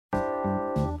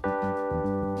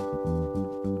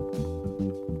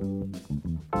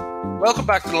Welcome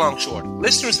back to The Long Short.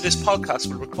 Listeners of this podcast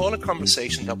will recall a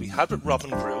conversation that we had with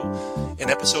Robin Grew in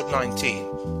episode 19,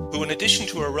 who, in addition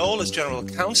to her role as General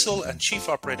Counsel and Chief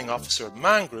Operating Officer of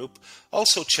Man Group,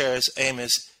 also chairs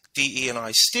AIMA's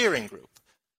DE&I Steering Group.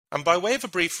 And by way of a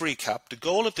brief recap, the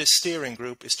goal of this steering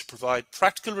group is to provide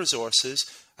practical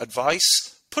resources,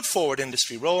 advice, put forward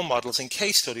industry role models and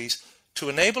case studies to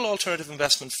enable alternative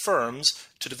investment firms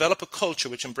to develop a culture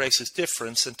which embraces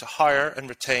difference and to hire and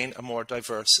retain a more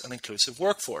diverse and inclusive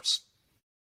workforce.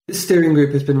 This steering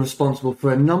group has been responsible for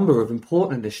a number of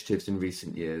important initiatives in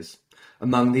recent years,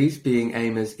 among these being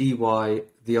AIMA's EY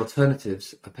The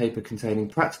Alternatives, a paper containing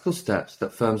practical steps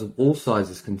that firms of all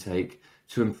sizes can take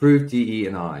to improve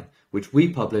DE&I, which we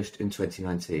published in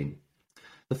 2019.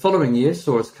 The following year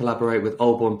saw us collaborate with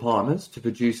Olborn Partners to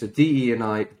produce a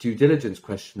DE&I due diligence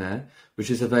questionnaire, which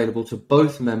is available to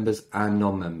both members and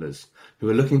non-members who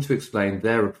are looking to explain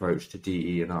their approach to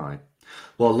DE&I.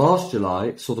 While last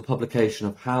July saw the publication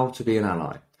of How to be an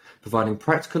Ally, providing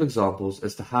practical examples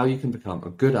as to how you can become a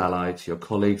good ally to your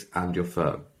colleagues and your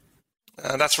firm.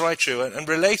 That's right, Drew. And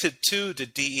related to the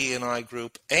DE&I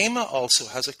group, AIMA also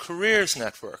has a careers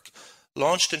network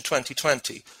launched in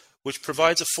 2020, which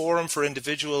provides a forum for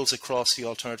individuals across the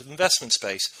alternative investment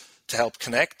space to help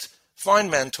connect,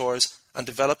 find mentors, and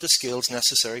develop the skills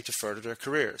necessary to further their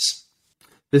careers.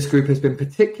 This group has been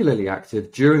particularly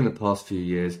active during the past few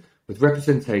years, with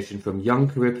representation from young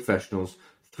career professionals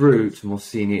through to more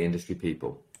senior industry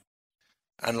people.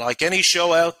 And like any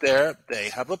show out there, they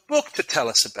have a book to tell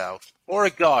us about, or a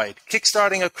guide,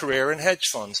 Kickstarting a Career in Hedge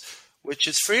Funds, which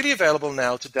is freely available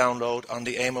now to download on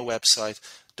the AIMA website,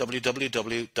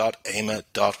 www.aima.org.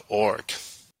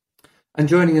 And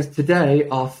joining us today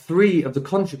are three of the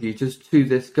contributors to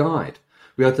this guide.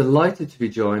 We are delighted to be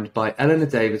joined by Eleanor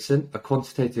Davidson, a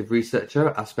quantitative researcher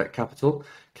at Aspect Capital,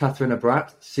 Catherine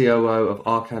Abratt, COO of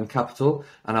Arcan Capital,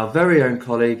 and our very own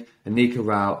colleague, Anika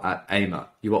Rao at AIMA.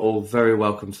 You are all very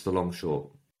welcome to The Long Short.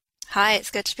 Hi, it's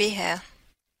good to be here.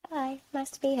 Hi,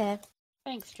 nice to be here.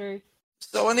 Thanks, Drew.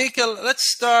 So, Anika,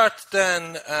 let's start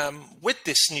then with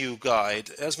this new guide.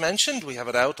 As mentioned, we have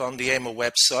it out on the AIMA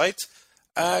website.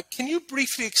 Can you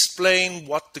briefly explain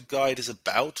what the guide is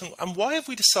about and why have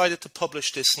we decided to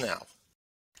publish this now?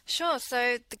 Sure.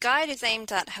 So the guide is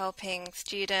aimed at helping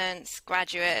students,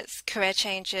 graduates, career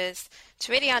changers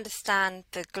to really understand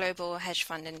the global hedge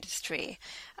fund industry.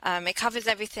 It covers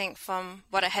everything from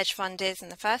what a hedge fund is in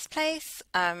the first place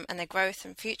and the growth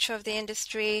and future of the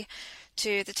industry,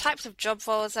 to the types of job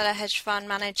roles that a hedge fund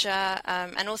manager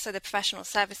and also the professional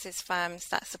services firms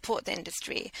that support the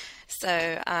industry.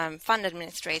 So fund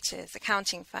administrators,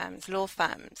 accounting firms, law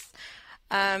firms.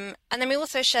 And then we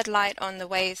also shed light on the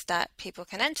ways that people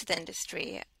can enter the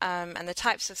industry and the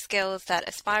types of skills that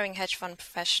aspiring hedge fund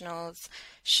professionals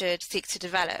should seek to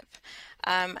develop.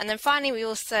 And then finally, we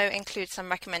also include some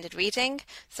recommended reading,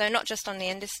 so not just on the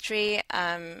industry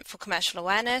for commercial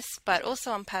awareness, but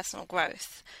also on personal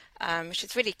growth, which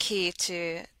is really key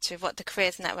to what the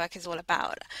Careers Network is all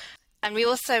about. And we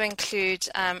also include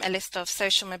a list of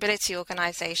social mobility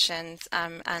organisations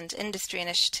and industry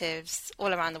initiatives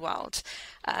all around the world.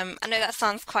 I know that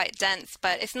sounds quite dense,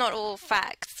 but it's not all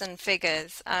facts and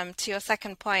figures. To your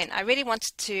second point, I really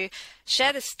wanted to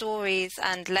share the stories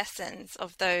and lessons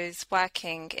of those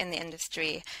working in the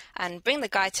industry and bring the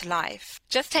guide to life.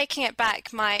 Just taking it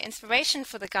back, my inspiration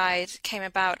for the guide came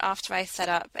about after I set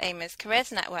up AIMA's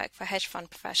Careers Network for hedge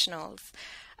fund professionals.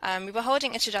 We were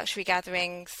holding introductory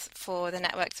gatherings for the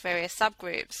network's various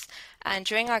subgroups, and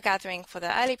during our gathering for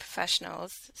the early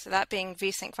professionals, so that being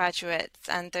recent graduates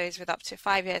and those with up to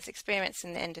 5 years experience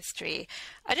in the industry,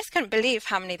 I just couldn't believe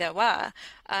how many there were,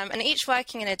 and each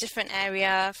working in a different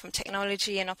area, from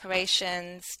technology and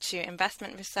operations to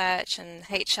investment research and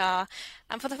HR.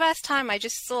 And for the first time, I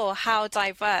just saw how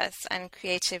diverse and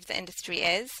creative the industry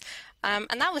is,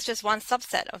 and that was just one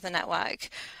subset of the network.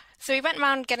 So we went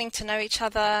around getting to know each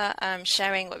other,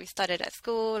 sharing what we studied at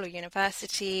school or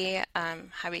university,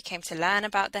 how we came to learn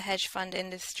about the hedge fund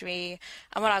industry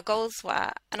and what our goals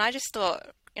were. And I just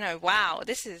thought, wow,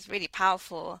 this is really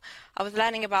powerful. I was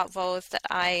learning about roles that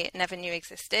I never knew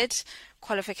existed,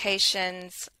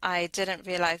 qualifications I didn't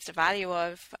realize the value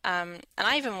of, and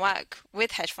I even work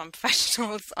with hedge fund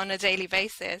professionals on a daily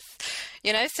basis.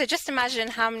 So just imagine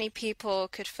how many people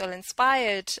could feel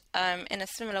inspired in a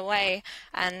similar way,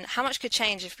 and how much could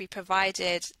change if we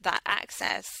provided that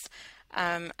access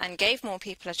and gave more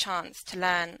people a chance to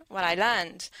learn what I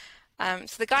learned.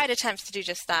 So the guide attempts to do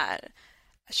just that.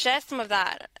 Share some of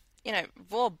that,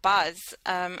 raw buzz,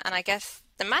 and I guess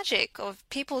the magic of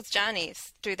people's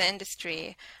journeys through the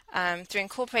industry, through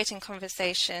incorporating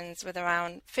conversations with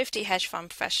around 50 hedge fund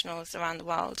professionals around the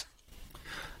world.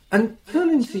 And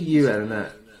turning to you,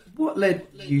 Eleanor, what led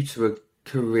you to a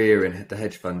career in the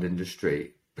hedge fund industry?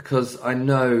 Because I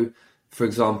know, for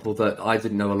example, that I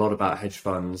didn't know a lot about hedge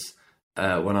funds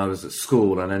when I was at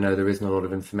school, and I know there isn't a lot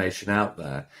of information out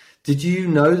there. Did you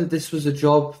know that this was a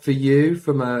job for you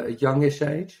from a youngish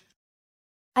age?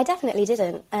 I definitely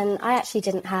didn't, and I actually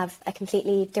didn't have a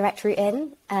completely direct route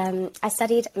in. I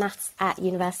studied maths at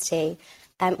university,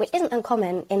 which isn't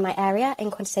uncommon in my area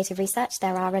in quantitative research.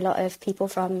 There are a lot of people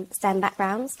from STEM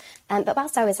backgrounds, but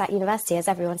whilst I was at university, as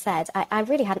everyone said, I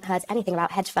really hadn't heard anything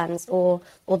about hedge funds or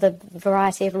the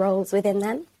variety of roles within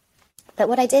them. But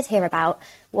what I did hear about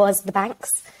was the banks,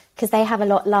 because they have a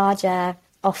lot larger,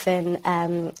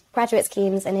 often graduate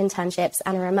schemes and internships,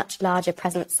 and are a much larger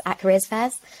presence at careers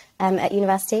fairs at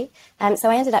university. So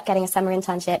I ended up getting a summer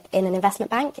internship in an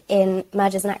investment bank in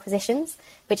mergers and acquisitions,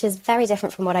 which is very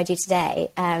different from what I do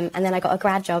today. And then I got a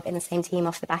grad job in the same team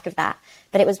off the back of that.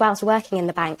 But it was whilst working in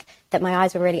the bank that my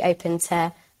eyes were really open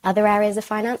to other areas of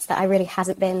finance that I really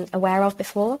hadn't been aware of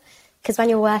before. Because when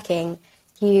you're working,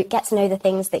 you get to know the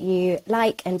things that you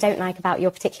like and don't like about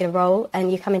your particular role,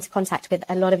 and you come into contact with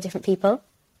a lot of different people.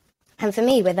 And for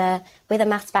me, with a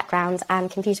maths background and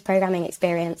computer programming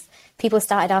experience, people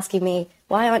started asking me,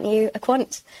 why aren't you a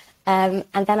quant? And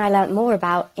then I learned more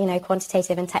about,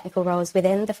 quantitative and technical roles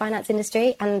within the finance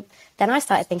industry. And then I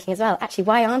started thinking as well, actually,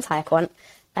 why aren't I a quant?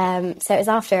 So it was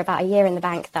after about a year in the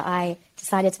bank that I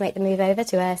decided to make the move over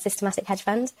to a systematic hedge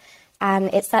fund.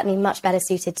 And it's certainly much better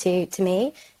suited to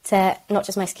me, to not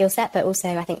just my skill set, but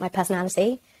also, I think, my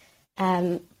personality.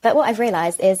 But what I've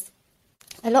realised is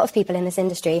a lot of people in this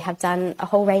industry have done a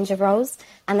whole range of roles,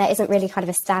 and there isn't really kind of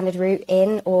a standard route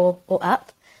in or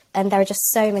up. And there are just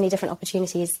so many different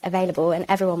opportunities available, and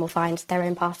everyone will find their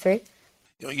own path through.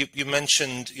 You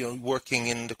mentioned working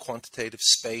in the quantitative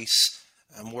space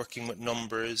and working with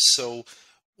numbers. So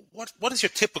what does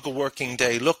your typical working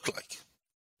day look like?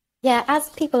 Yeah, as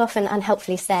people often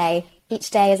unhelpfully say, each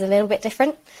day is a little bit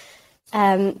different.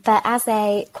 But as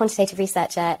a quantitative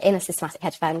researcher in a systematic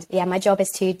hedge fund, my job is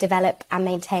to develop and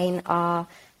maintain our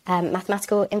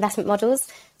mathematical investment models.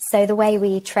 So the way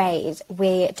we trade,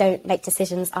 we don't make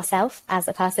decisions ourselves as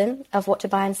a person of what to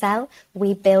buy and sell.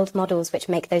 We build models which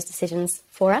make those decisions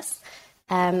for us.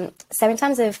 So in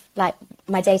terms of like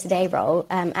my day-to-day role,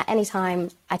 at any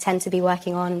time I tend to be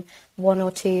working on one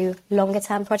or two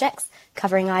longer-term projects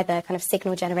covering either kind of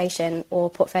signal generation or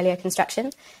portfolio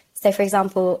construction. So, for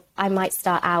example, I might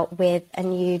start out with a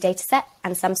new data set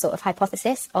and some sort of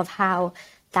hypothesis of how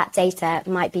that data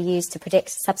might be used to predict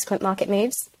subsequent market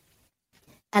moves.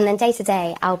 And then day to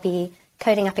day, I'll be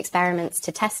coding up experiments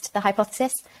to test the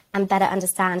hypothesis and better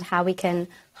understand how we can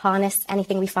harness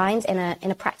anything we find in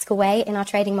a practical way in our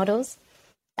trading models.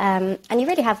 And you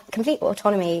really have complete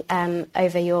autonomy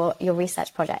over your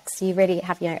research projects. You really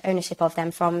have ownership of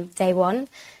them from day one.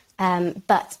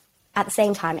 But at the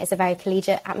same time, it's a very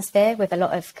collegiate atmosphere with a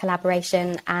lot of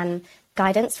collaboration and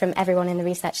guidance from everyone in the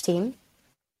research team.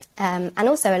 And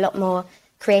also a lot more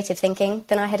creative thinking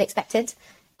than I had expected.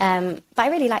 But I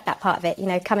really like that part of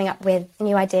it, coming up with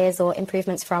new ideas or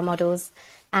improvements for our models.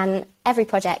 And every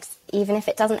project, even if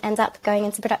it doesn't end up going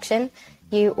into production,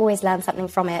 you always learn something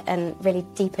from it and really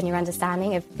deepen your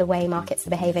understanding of the way markets are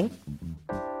behaving.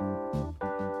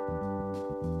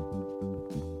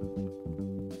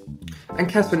 And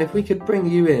Catherine, if we could bring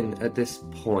you in at this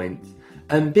point,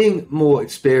 and being more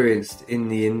experienced in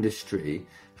the industry,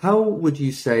 how would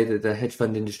you say that the hedge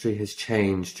fund industry has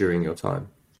changed during your time?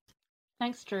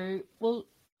 Thanks, Drew. Well,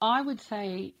 I would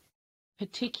say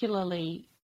particularly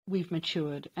we've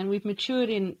matured, and we've matured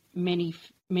in many,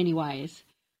 many ways.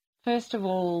 First of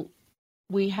all,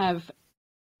 we have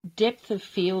depth of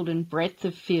field and breadth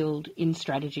of field in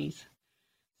strategies.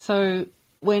 So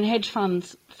when hedge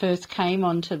funds first came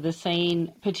onto the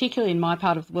scene, particularly in my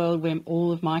part of the world where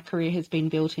all of my career has been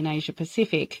built in Asia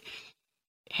Pacific,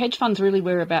 hedge funds really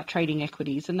were about trading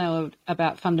equities, and they were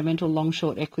about fundamental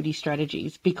long-short equity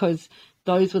strategies because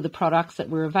those were the products that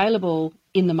were available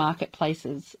in the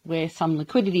marketplaces where some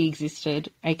liquidity existed,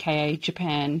 aka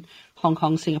Japan, Hong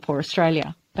Kong, Singapore,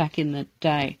 Australia, back in the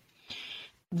day.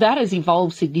 That has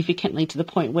evolved significantly to the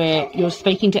point where you're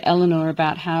speaking to Eleanor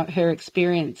about how her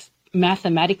experience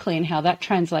mathematically and how that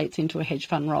translates into a hedge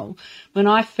fund role. When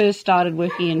I first started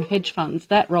working in hedge funds,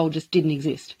 that role just didn't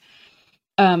exist.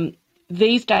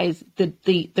 These days,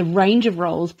 the range of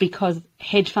roles, because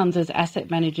hedge funds as asset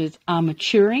managers are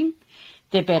maturing,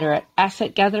 they're better at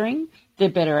asset gathering, they're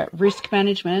better at risk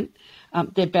management,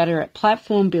 they're better at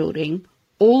platform building.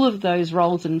 all of those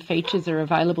roles and features are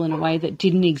available in a way that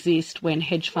didn't exist when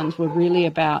hedge funds were really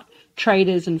about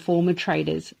traders and former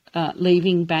traders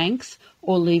leaving banks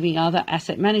or leaving other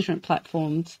asset management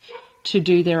platforms to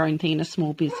do their own thing in a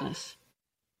small business.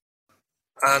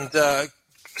 And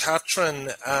Catherine,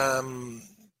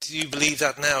 do you believe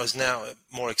that now is a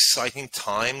more exciting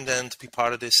time than to be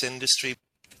part of this industry?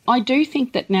 I do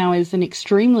think that now is an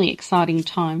extremely exciting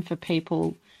time for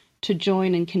people to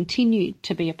join and continue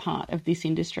to be a part of this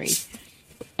industry.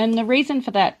 And the reason for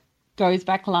that goes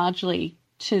back largely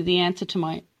to the answer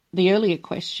to the earlier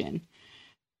question,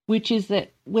 which is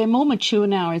that we're more mature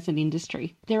now as an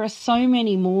industry. There are so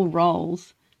many more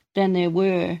roles than there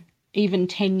were even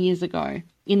 10 years ago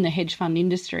in the hedge fund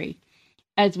industry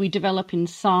as we develop in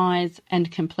size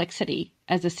and complexity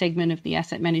as a segment of the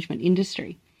asset management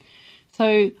industry.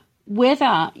 So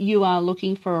whether you are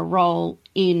looking for a role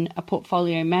in a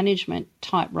portfolio management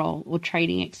type role or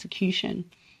trading execution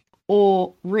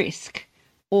or risk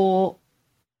or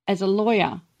as a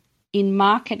lawyer in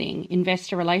marketing,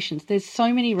 investor relations, there's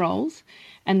so many roles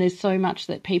and there's so much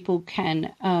that people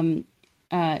can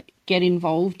get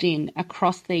involved in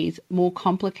across these more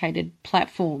complicated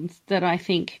platforms that I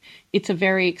think it's a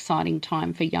very exciting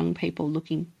time for young people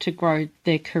looking to grow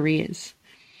their careers.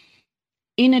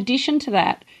 In addition to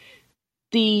that,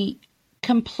 the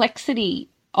complexity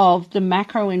of the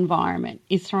macro environment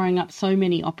is throwing up so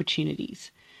many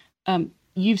opportunities.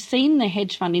 You've seen the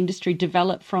hedge fund industry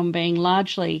develop from being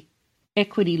largely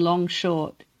equity long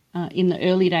short in the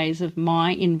early days of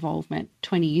my involvement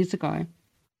 20 years ago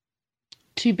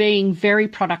to being very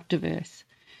product diverse.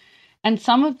 And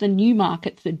some of the new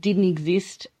markets that didn't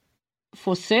exist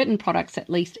for certain products at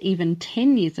least even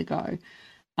 10 years ago,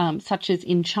 such as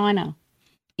in China,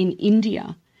 in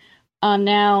India, are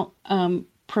now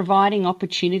providing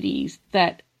opportunities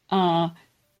that are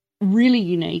really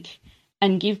unique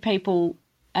and give people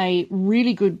a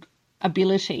really good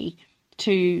ability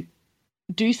to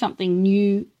do something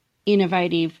new,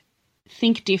 innovative,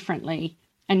 think differently,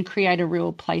 and create a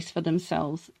real place for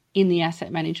themselves in the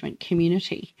asset management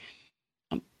community.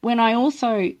 When I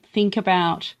also think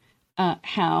about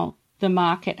how the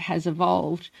market has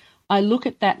evolved, I look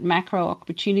at that macro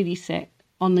opportunity set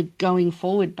on the going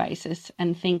forward basis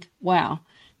and think, wow,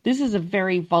 this is a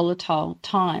very volatile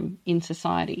time in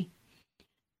society.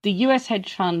 The US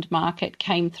hedge fund market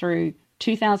came through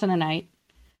 2008,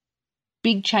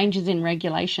 big changes in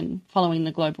regulation following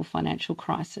the global financial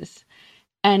crisis,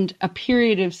 and a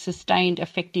period of sustained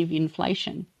effective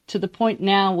inflation to the point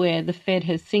now where the Fed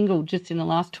has signaled just in the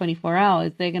last 24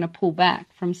 hours they're going to pull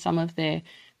back from some of their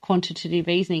quantitative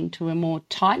easing to a more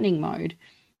tightening mode.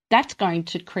 That's going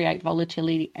to create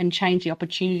volatility and change the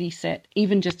opportunity set,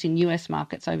 even just in US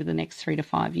markets over the next 3 to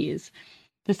 5 years.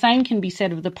 The same can be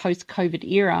said of the post-COVID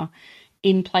era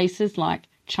in places like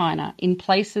China, in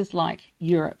places like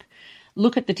Europe.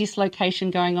 Look at the dislocation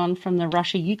going on from the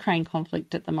Russia-Ukraine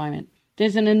conflict at the moment.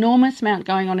 There's an enormous amount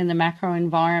going on in the macro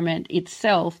environment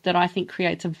itself that I think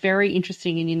creates a very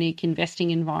interesting and unique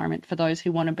investing environment for those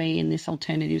who want to be in this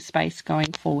alternative space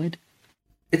going forward.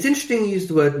 It's interesting you use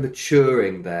the word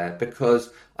maturing there,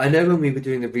 because I know when we were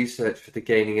doing the research for the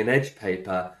Gaining an Edge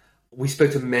paper, we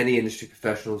spoke to many industry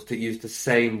professionals that used the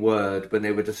same word when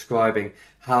they were describing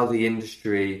how the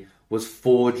industry was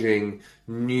forging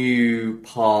new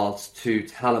paths to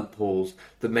talent pools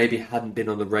that maybe hadn't been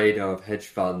on the radar of hedge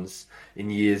funds in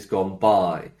years gone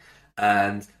by.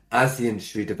 And as the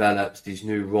industry develops, these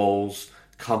new roles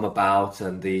come about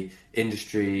and the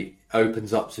industry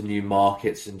opens up to new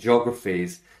markets and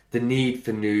geographies, the need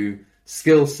for new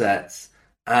skill sets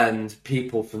and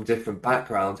people from different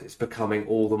backgrounds is becoming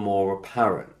all the more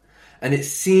apparent. And it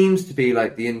seems to be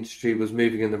like the industry was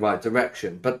moving in the right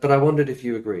direction. But I wondered if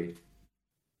you agreed.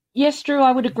 Yes, Drew,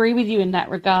 I would agree with you in that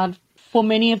regard for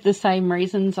many of the same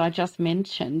reasons I just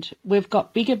mentioned. We've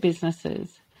got bigger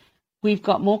businesses. We've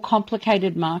got more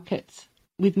complicated markets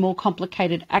with more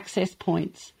complicated access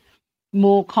points,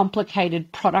 more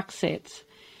complicated product sets,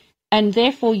 and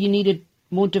therefore you need a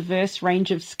more diverse range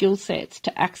of skill sets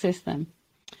to access them.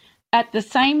 At the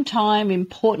same time,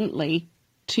 importantly,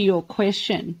 to your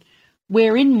question,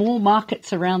 we're in more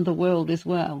markets around the world as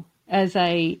well as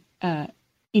a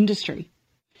industry.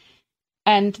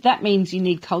 And that means you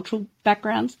need cultural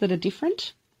backgrounds that are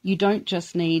different. You don't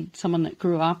just need someone that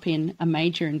grew up in a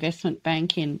major investment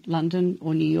bank in London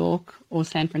or New York or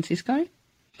San Francisco.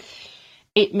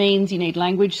 It means you need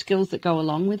language skills that go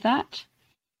along with that.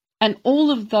 And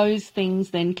all of those things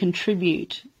then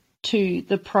contribute to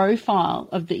the profile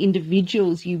of the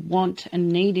individuals you want and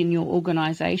need in your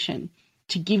organisation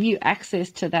to give you access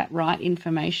to that right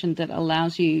information that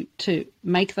allows you to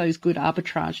make those good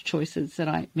arbitrage choices that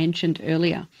I mentioned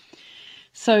earlier.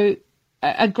 So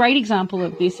a great example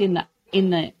of this in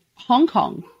the Hong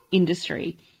Kong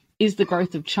industry is the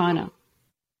growth of China.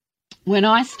 When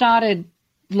I started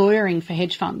lawyering for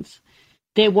hedge funds,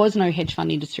 there was no hedge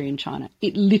fund industry in China.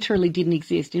 It literally didn't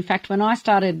exist. In fact, when I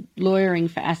started lawyering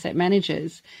for asset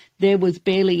managers, there was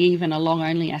barely even a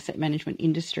long-only asset management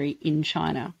industry in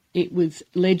China. It was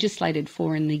legislated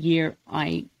for in the year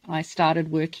I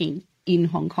started working in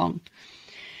Hong Kong.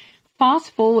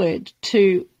 Fast forward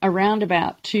to around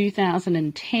about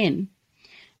 2010,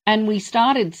 and we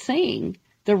started seeing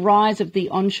the rise of the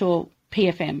onshore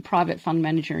PFM, private fund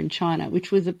manager in China,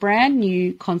 which was a brand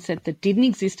new concept that didn't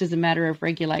exist as a matter of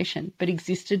regulation, but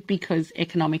existed because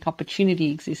economic opportunity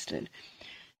existed.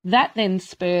 That then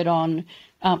spurred on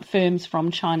firms from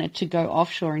China to go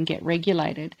offshore and get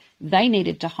regulated. They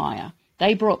needed to hire.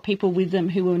 They brought people with them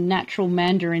who were natural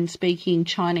Mandarin-speaking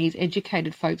Chinese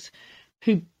educated folks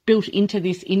who built into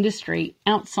this industry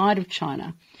outside of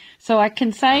China. So I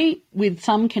can say with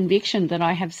some conviction that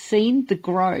I have seen the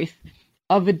growth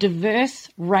of a diverse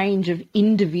range of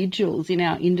individuals in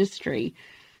our industry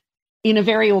in a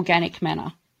very organic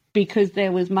manner, because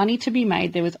there was money to be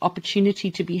made, there was opportunity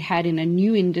to be had in a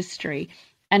new industry.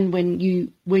 And when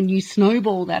you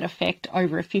snowball that effect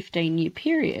over a 15-year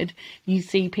period, you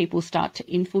see people start to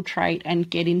infiltrate and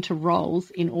get into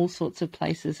roles in all sorts of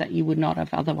places that you would not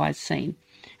have otherwise seen.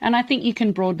 And I think you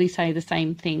can broadly say the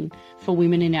same thing for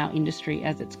women in our industry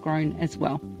as it's grown as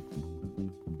well.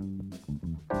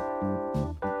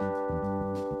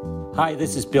 Hi,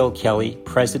 this is Bill Kelly,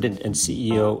 President and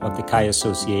CEO of the CHI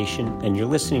Association, and you're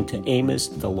listening to Amos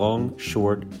The Long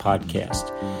Short Podcast.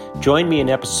 Join me in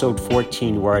episode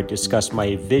 14, where I discuss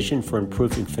my vision for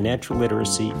improving financial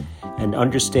literacy and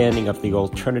understanding of the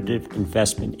alternative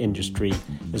investment industry,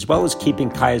 as well as keeping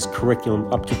CHI's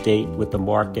curriculum up to date with the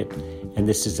market, and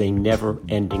this is a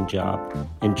never-ending job.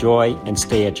 Enjoy and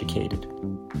stay educated.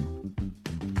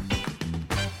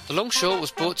 The Long Short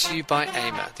was brought to you by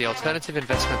AIMA, the Alternative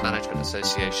Investment Management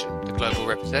Association, the global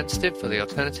representative for the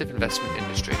alternative investment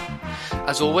industry.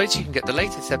 As always, you can get the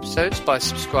latest episodes by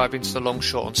subscribing to The Long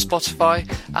Short on Spotify,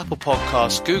 Apple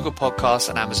Podcasts, Google Podcasts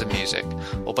and Amazon Music,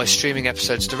 or by streaming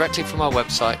episodes directly from our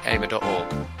website,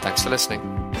 aima.org. Thanks for listening.